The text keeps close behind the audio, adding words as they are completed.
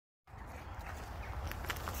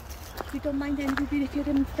You don't mind anybody if you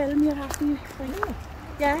didn't film, you're happy? Right?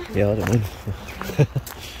 Yeah? Yeah, I don't mind. You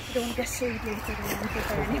don't want to get sued later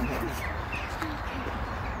or anything.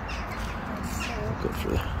 Go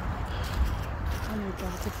through there. Oh my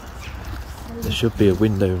God. There should be a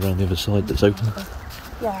window around the other side that's open.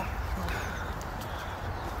 Yeah.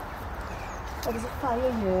 There was a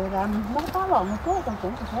fire here not that long ago, I don't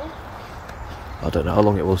think, was it? I don't know how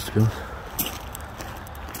long it was, to be honest.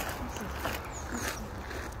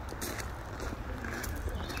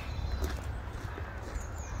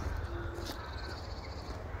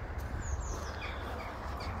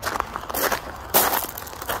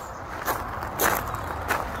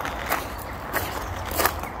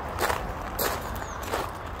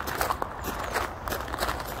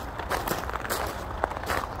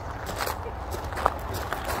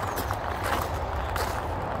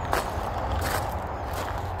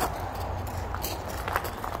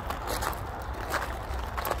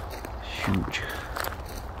 Huge.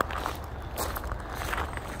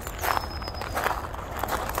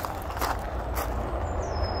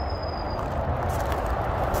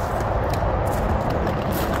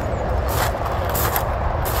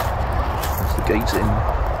 That's the gates in.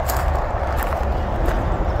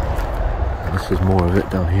 And this is more of it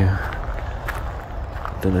down here.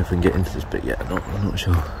 I don't know if we can get into this bit yet, I'm not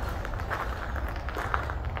sure.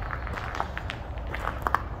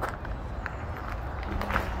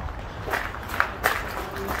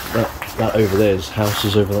 That over there is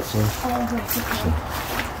houses over that side. Oh, right, okay.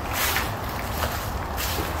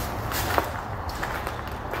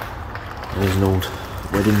 So, there's an old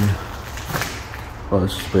wedding. Well,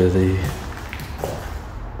 this is where they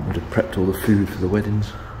would have prepped all the food for the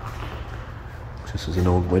weddings. This is an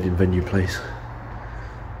old wedding venue place.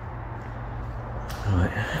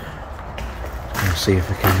 Right, let's see if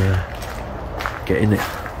we can get in it.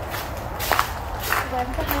 Where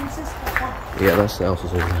are the houses? Yeah, that's the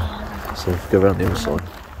houses over there. So if we go around the other side.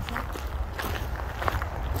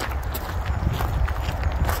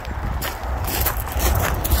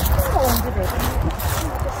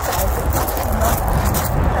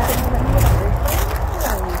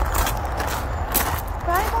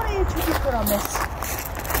 Right, what age would you put on this?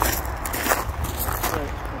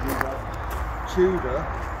 Tudor.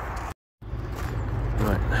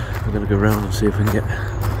 Right, we're going to go around and see if we can get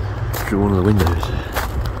through one of the windows.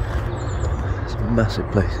 It's a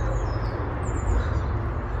massive place.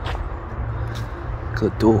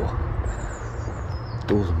 Look at the door. The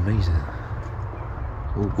door's amazing.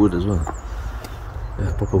 All wood as well.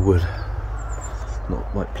 Yeah, proper wood.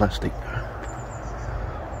 Not like plastic.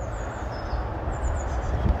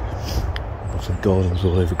 Lots of gardens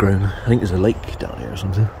all overgrown. I think there's a lake down here or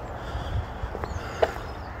something.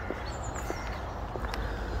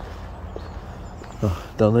 Oh,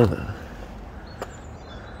 down there.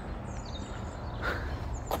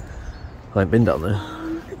 I ain't been down there. Oh,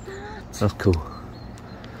 look at that. That's cool.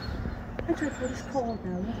 I don't know what it's called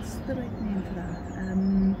now. What's the right name for that?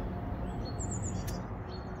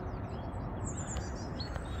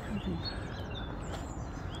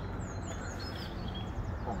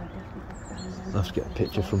 Oh, I definitely got down there. I'll have to get a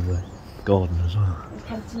picture from the garden as well. I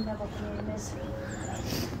can't remember what the name is.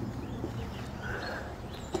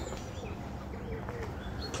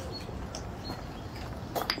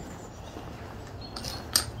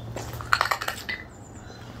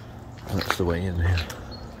 That's the way in here.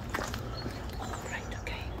 Right,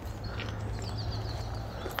 okay.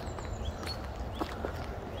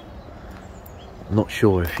 I'm not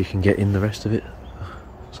sure if you can get in the rest of it,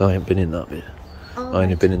 so I haven't been in that bit. Oh, I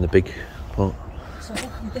only been in the big part. So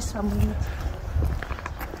this one we need.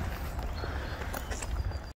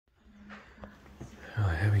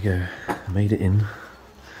 Right, here we go. I made it in.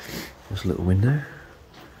 There's a little window.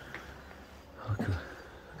 Look at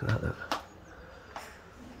that. Look.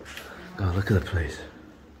 God, look at the place.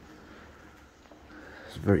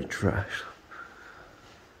 It's very trash.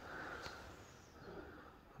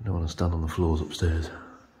 I don't want to stand on the floors upstairs.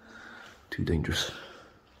 Too dangerous.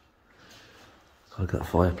 Look at that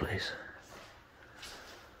fireplace.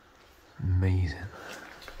 Amazing.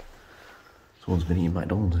 Someone's been eating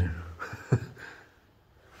McDonald's here.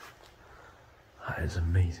 That is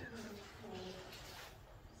amazing.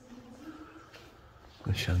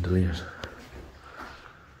 The chandeliers.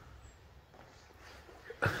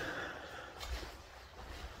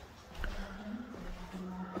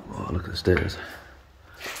 Oh, look at the stairs.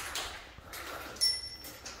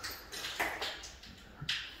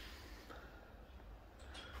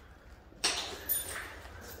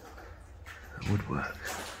 The woodwork.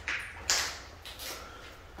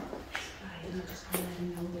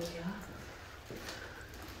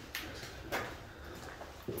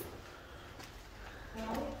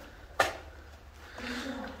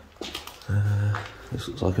 This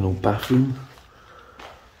looks like an old bathroom.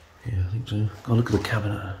 Yeah, I think so. Oh, look at the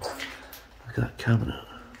cabinet. Look at that cabinet.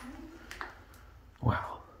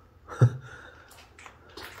 Wow.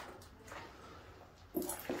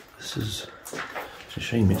 This is... It's a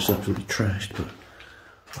shame it's absolutely trashed, but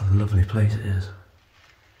what a lovely place it is.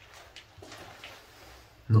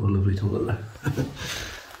 Not a lovely toilet though.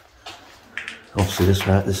 Obviously this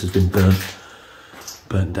has been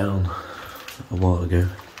burnt down a while ago.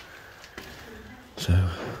 So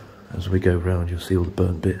as we go round you'll see all the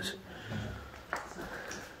burnt bits.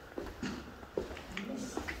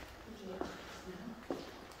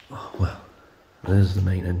 Oh well, there's the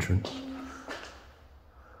main entrance.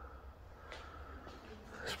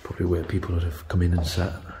 That's probably where people would have come in and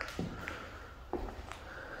sat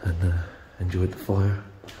and enjoyed the fire.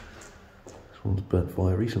 Someone's burnt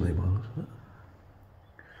fire recently, by the looks of it.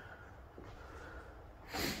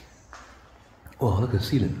 Oh, look at the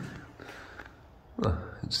ceiling. Oh,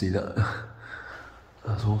 I didn't see that.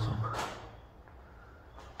 That's awesome.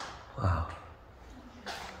 Wow.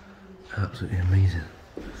 Absolutely amazing.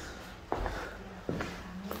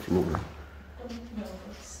 Floor.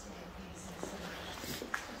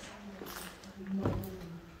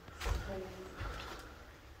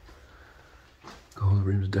 God, the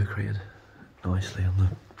room's decorated nicely on the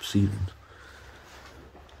ceilings.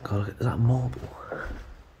 God, look at that marble.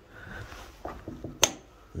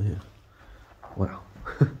 Yeah. Wow.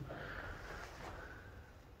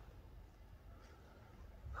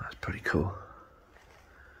 That's pretty cool.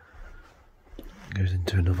 Goes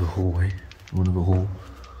into another hallway, another hall.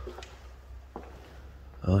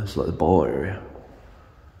 Oh, it's like the bar area.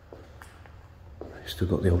 Still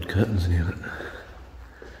got the old curtains in here. Look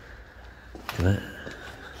at that.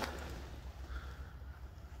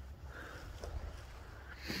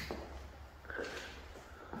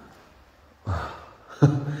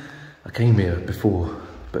 I came here before,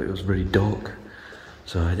 but it was really dark,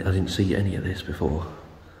 so I didn't see any of this before.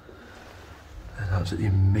 It's absolutely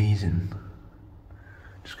amazing.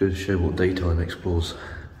 Just goes to show what daytime explores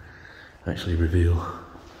actually reveal.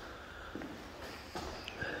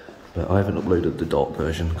 But I haven't uploaded the dark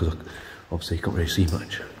version because obviously you can't really see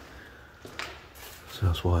much. So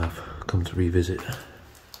that's why I've come to revisit.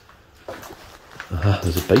 Aha,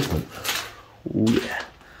 there's a basement. Oh yeah,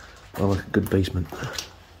 I like a good basement.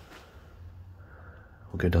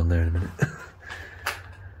 We'll go down there in a minute.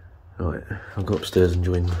 Right, I'll go upstairs and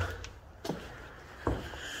join the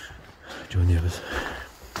others.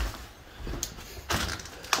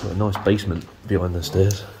 Got a nice basement behind the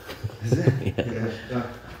stairs. Is it? Yeah. Yeah.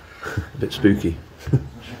 A bit spooky.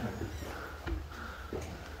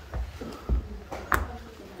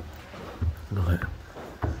 Right.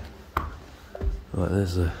 Right,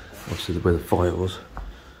 there's obviously where the fire was.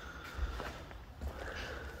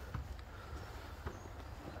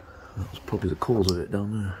 That was probably the cause of it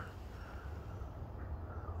down there.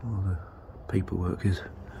 All the paperwork is.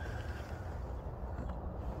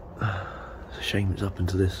 It's a shame it's up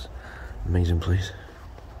into this amazing place.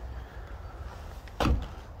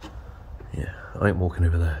 Yeah, I ain't walking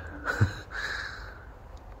over there.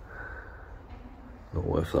 Not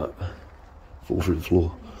worth that. Fall through the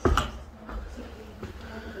floor.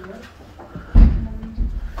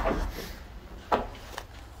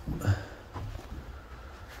 I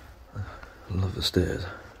love the stairs.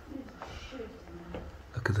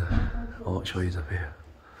 Look at the archways up here.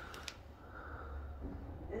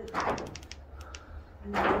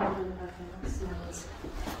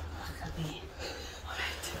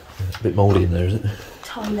 It's a bit mouldy in there, isn't it?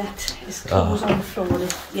 Toilet is clothes on the floor.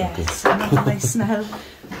 Yeah, it's a nice smell.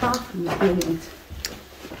 Bathroom is brilliant.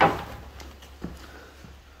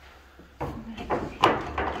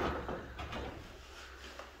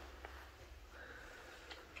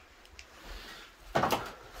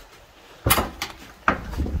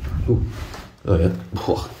 Ooh. Oh yeah.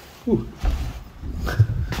 Ooh.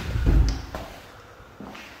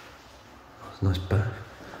 That's a nice bath.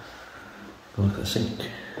 Oh, look at the sink.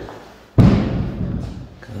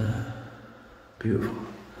 Look at that. Beautiful.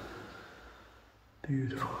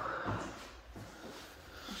 Beautiful. I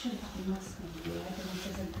should have had a mask on here. I don't know if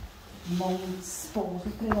there's a mould spores.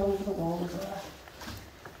 We put it over the wall as well.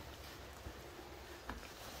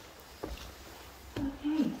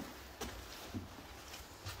 Okay.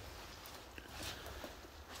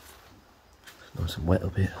 It's nice and wet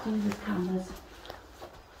up here. These are cameras.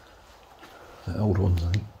 The old ones,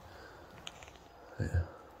 I think. Yeah.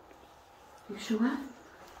 You sure?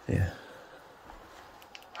 Yeah.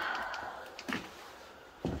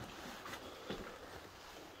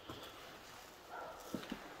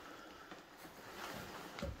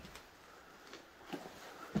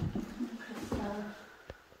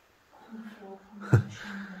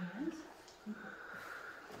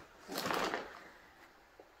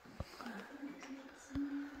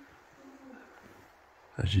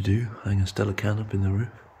 As you do, hang a Stella can up in the roof.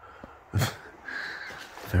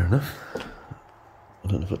 Fair enough. I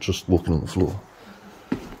don't know if I trust walking on the floor.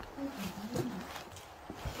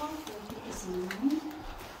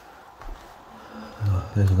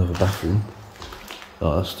 Oh, there's another bathroom.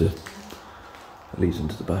 Oh, that's that leads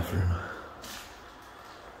into the bathroom.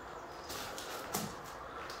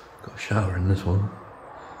 Got a shower in this one.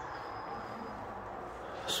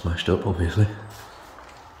 Smashed up, obviously.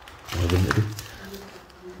 Why wouldn't it be?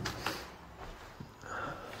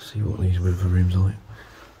 See what these river rooms are like.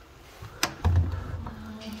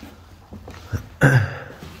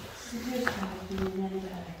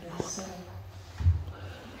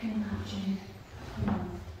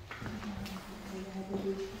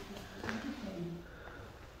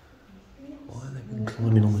 Why are they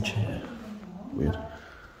climbing on the chair? Weird.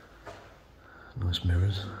 Nice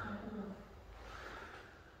mirrors.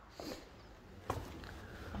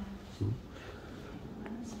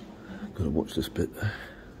 Gotta watch this bit.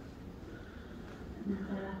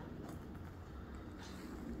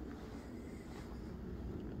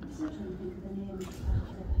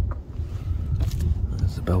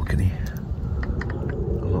 There's the balcony.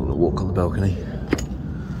 I'm not gonna walk on the balcony.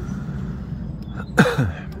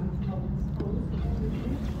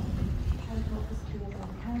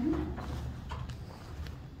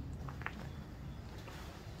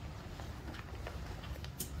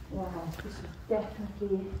 Wow, this is definitely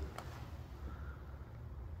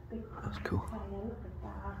big. That's cool. Fire, look at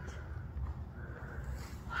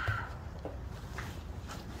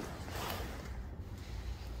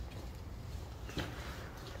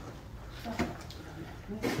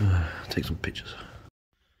that. Take some pictures.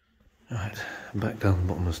 Alright, back down the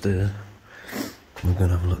bottom of the stairs. We're going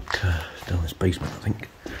to have a look down this basement, I think.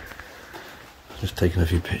 Just taking a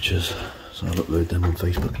few pictures, so I'll upload them on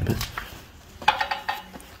Facebook in a bit.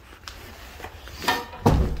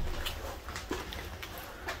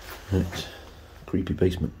 Right, creepy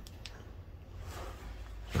basement.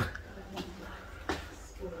 I'm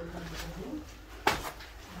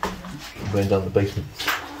going down the basement.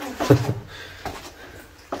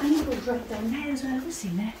 And it goes right down there as well, have you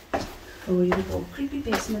seen it? Oh, here we go, creepy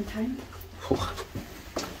basement time.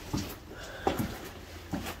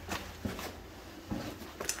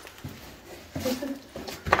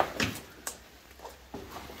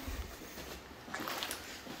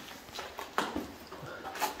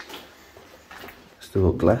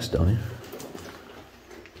 Still got glass down here.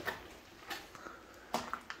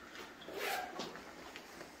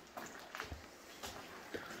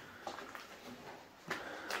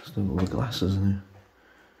 Still got all the glasses in here.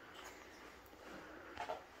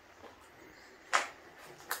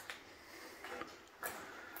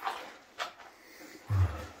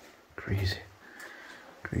 Crazy.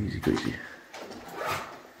 Crazy, crazy.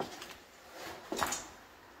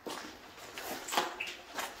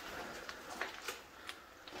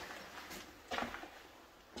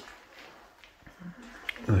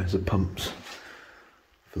 There's the pumps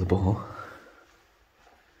for the bar.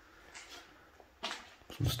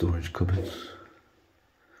 Some storage cupboards.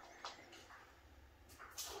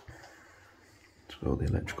 That's where all the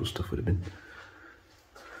electrical stuff would have been.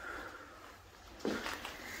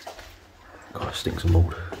 God, it stinks of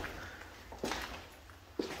mould.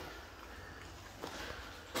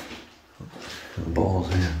 The bars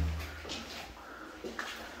here.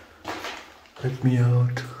 Let me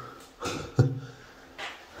out.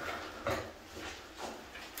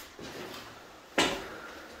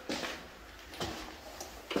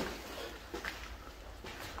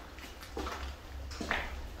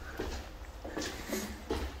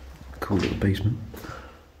 Cool little basement.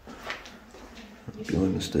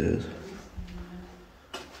 Behind the stairs.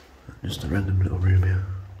 Just a random little room here.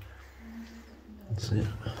 That's it.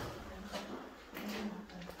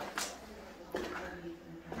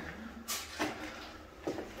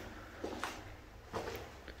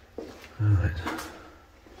 Alright.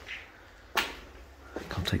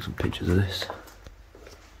 I'll take some pictures of this.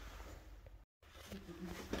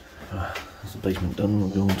 That's the basement done, we'll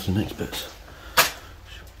go on to the next bits.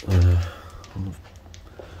 On the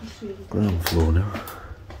ground floor now.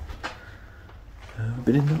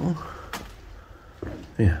 Been in that one?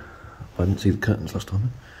 Yeah, I didn't see the curtains last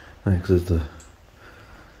time. No, because there's the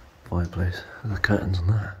fireplace. There's the curtains on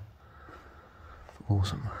that.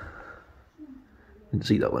 Awesome. Didn't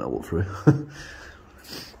see that when I walked through.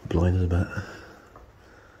 Blinded about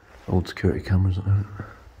old security cameras at the moment.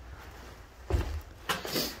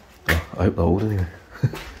 Oh, I hope they're old anyway.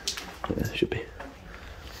 Yeah, it should be.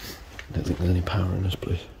 I don't think there's any power in this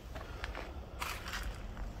place.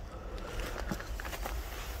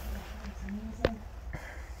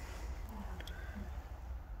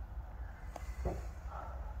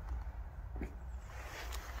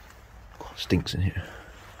 Stinks in here.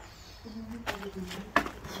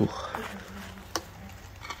 Ooh.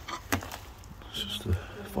 It's just a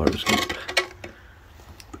fire escape.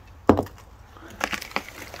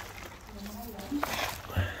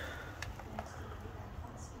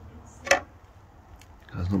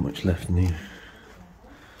 There's not much left in here.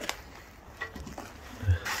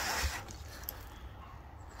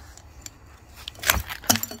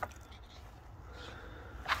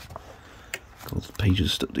 Got the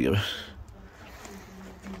pages stuck together.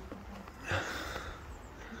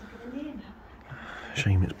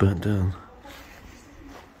 Shame it's burnt down.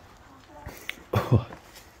 Oh,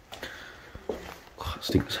 it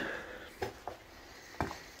stinks.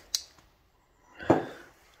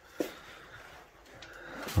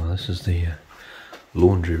 Oh, this is the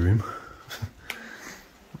laundry room,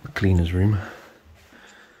 the cleaner's room,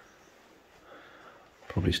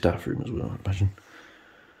 probably staff room as well, I imagine.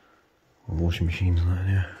 Or washing machines and that,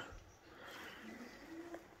 yeah.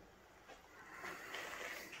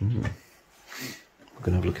 We're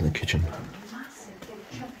going to have a look in the kitchen.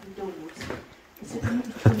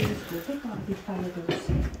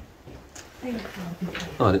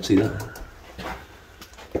 Oh, I didn't see that.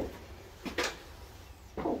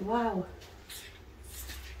 Oh, wow.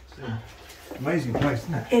 Amazing place,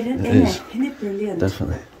 isn't it? Isn't it brilliant?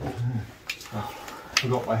 Definitely. I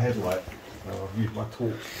forgot my headlight. I've used my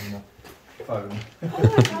torch on the phone.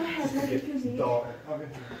 It's dark.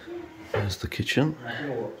 There's the kitchen. I've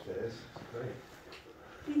been all upstairs.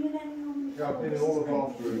 Yeah, I've been in all the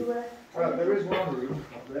bathrooms. There is one room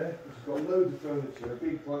up there which has got loads of furniture, a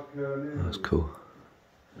big like living That's room. cool.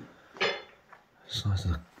 Size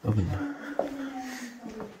of the oven.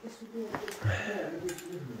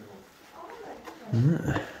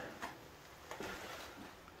 Yeah.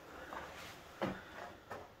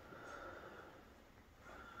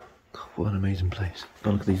 God, what an amazing place.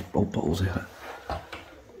 God, look at these old bottles here. If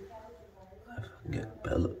I can get a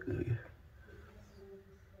better look. There we go.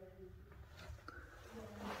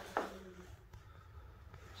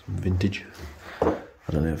 Some vintage. I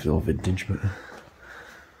don't know if they're all vintage, but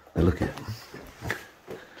they look it.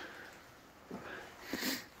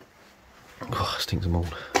 Oh, it stinks of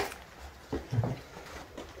mould.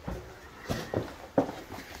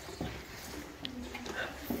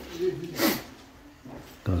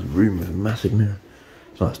 There's a room with a massive mirror.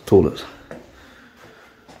 It's like toilets.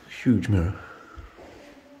 Huge mirror.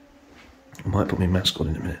 I might put my mask on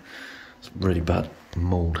in a minute. It's really bad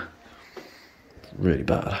mould. It's really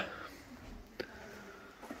bad.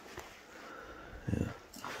 Yeah.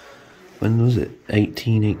 When was it?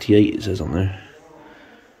 1888 it says on there.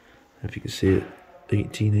 If you can see it.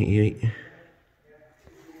 1888.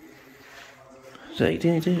 Is that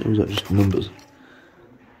 1888 or was that just numbers?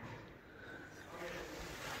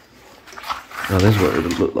 Now there's what it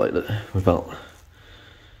would look like that without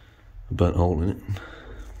a burnt hole in it.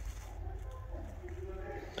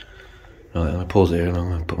 Right, I'm going to pause here and I'm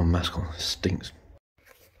going to put my mask on. It stinks.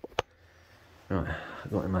 Right,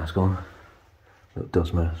 I've got my mask on. Little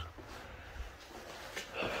dust mask.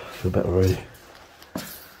 Feel better already.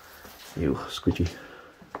 Ew, squidgy.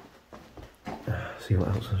 See what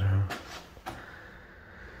else is around.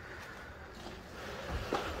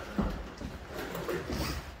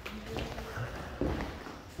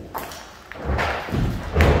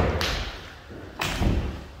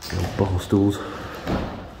 Bottle stools.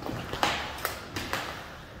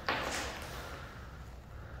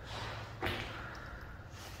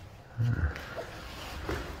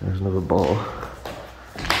 There's another bottle.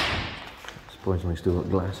 Surprisingly still got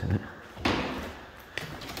glass in it.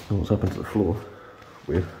 And what's happened to the floor?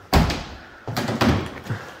 Weird.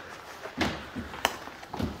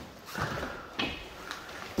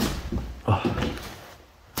 Oh.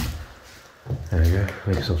 There we go,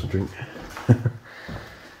 make yourself a drink.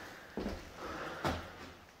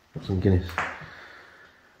 Got some Guinness.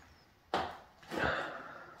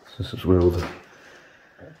 This is where all the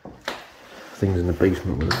things in the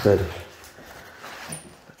basement were fed.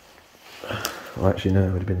 Well, actually no,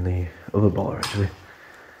 it would have been the other bar actually.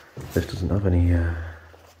 This doesn't have any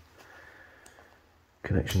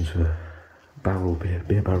connections for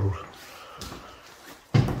beer barrels.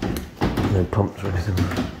 No pumps or anything.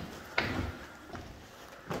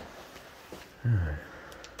 Yeah.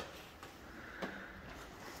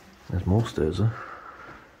 There's more stairs there.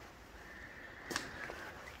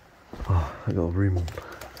 Oh, I got a room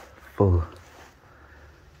full of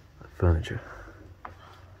furniture.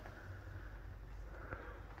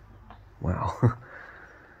 Wow.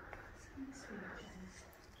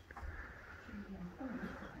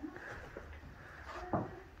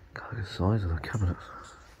 God, the size of the cabinets.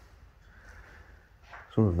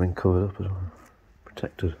 Some of them have been covered up as well,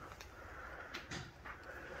 protected.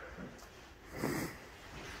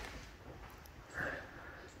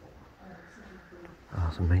 Oh,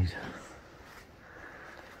 that's amazing.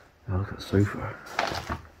 Oh, look at the sofa.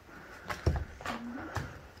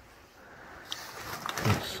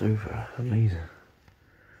 That sofa, amazing.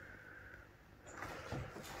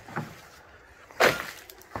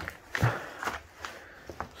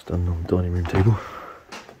 Standing on the dining room table.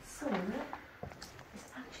 So, it's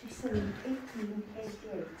actually sold in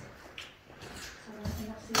 1888. So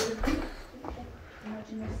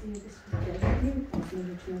imagine I see this video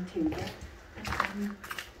between Tudor.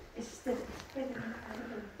 It's still bigger than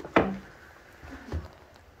I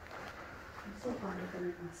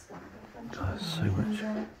Oh,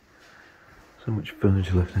 so much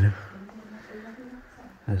furniture left in here.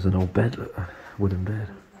 There's an old bed, look, a wooden bed.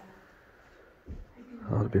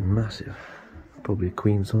 That would have been massive. Probably a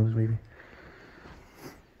queen size, maybe.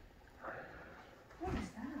 What is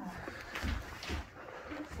that?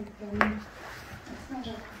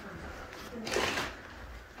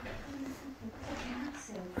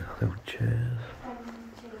 Little chairs.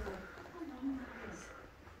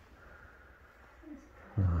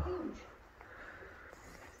 Oh.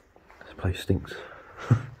 This place stinks.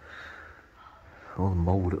 All the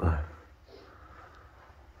mould up there.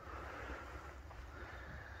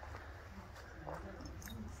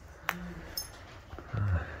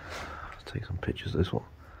 Let's take some pictures of this one.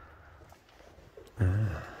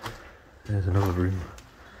 There's another room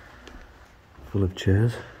full of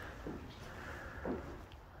chairs.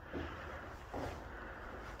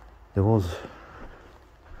 There was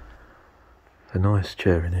a nice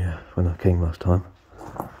chair in here when I came last time.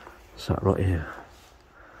 Sat right here.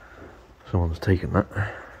 Someone's taken that.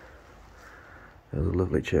 There's a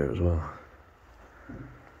lovely chair as well.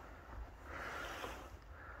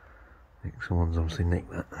 I think someone's obviously nicked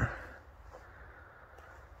that.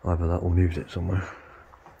 Either that or moved it somewhere.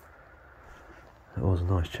 It was a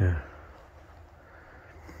nice chair.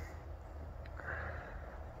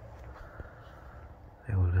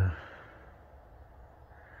 The old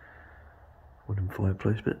wooden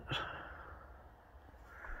fireplace bit.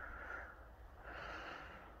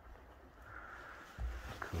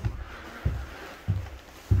 Cool.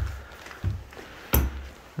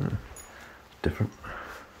 Different.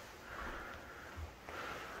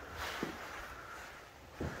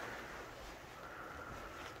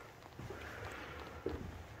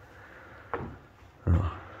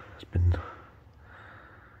 Oh, it's been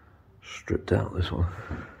stripped out, this one.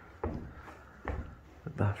 The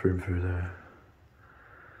bathroom through there.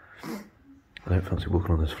 I don't fancy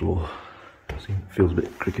walking on this floor. It feels a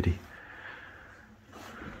bit crickety.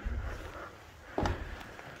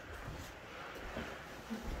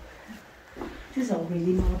 This is all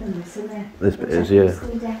really modern, isn't it? This bit is, yeah.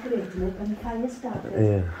 Still decorating it when the fire started.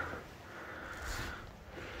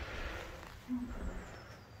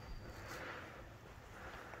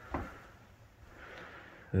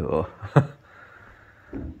 Yeah. Oh.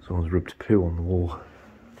 Someone's rubbed poo on the wall.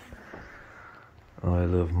 I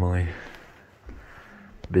love my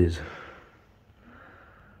Biz.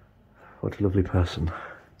 What a lovely person.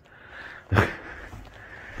 This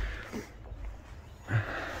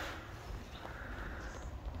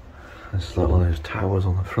is like one of those towers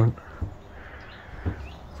on the front.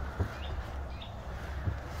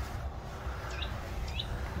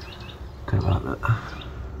 Look at that, look.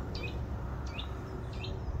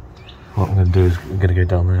 What I'm going to do is I'm going to go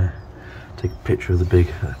down there, take a picture of the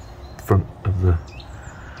big front of the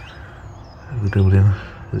building.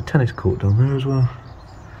 There's a tennis court down there as well.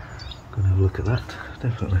 I'm going to have a look at that,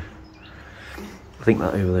 definitely. I think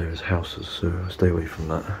that over there is houses, so I'll stay away from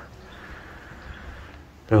that.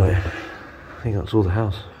 Right, I think that's all the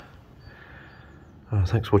house.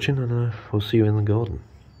 Thanks for watching, and we'll see you in the garden.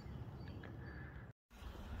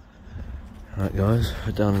 Alright guys,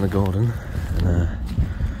 we're down in the garden, and I'm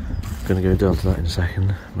going to go down to that in a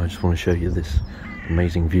second. I just want to show you this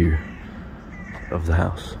amazing view of the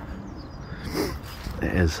house.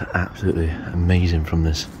 It is absolutely amazing from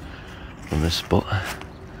this spot.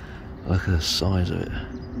 Look at the size of it.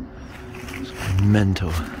 It's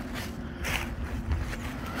mental.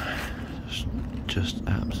 Just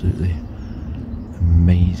absolutely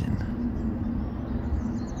amazing.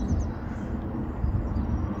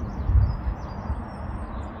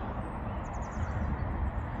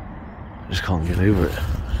 Just can't get over it.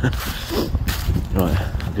 Right,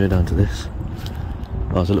 I'll go down to this.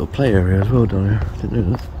 Oh, there's a little play area as well down here. Didn't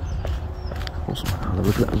know that. Awesome. I'll have a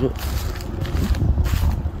look at that as well.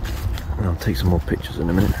 And I'll take some more pictures in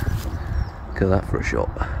a minute. Look at that for a shot.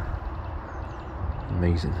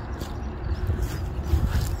 Amazing.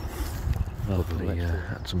 Lovely.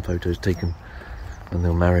 Had some photos taken when they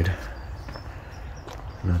were married.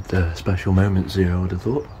 And had special moments here, I would have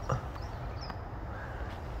thought.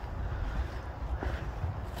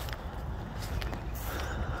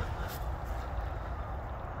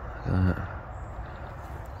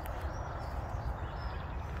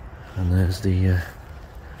 And there's the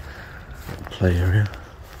play area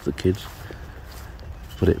for the kids.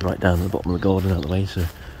 Put it right down at the bottom of the garden out of the way so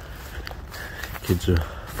kids are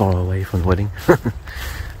far away from the wedding.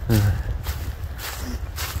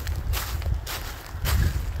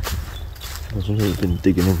 I've really been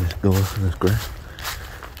digging in this garden and this grass.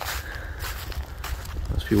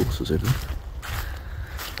 There's a few horses over there.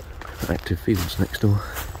 Active fields next door.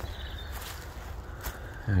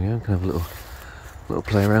 There we go, can have a little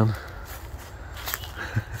play around.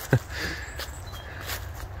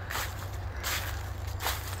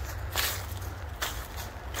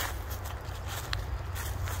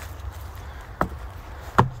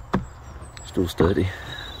 Still sturdy.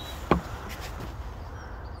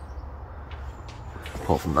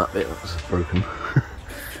 Apart from that bit that's broken.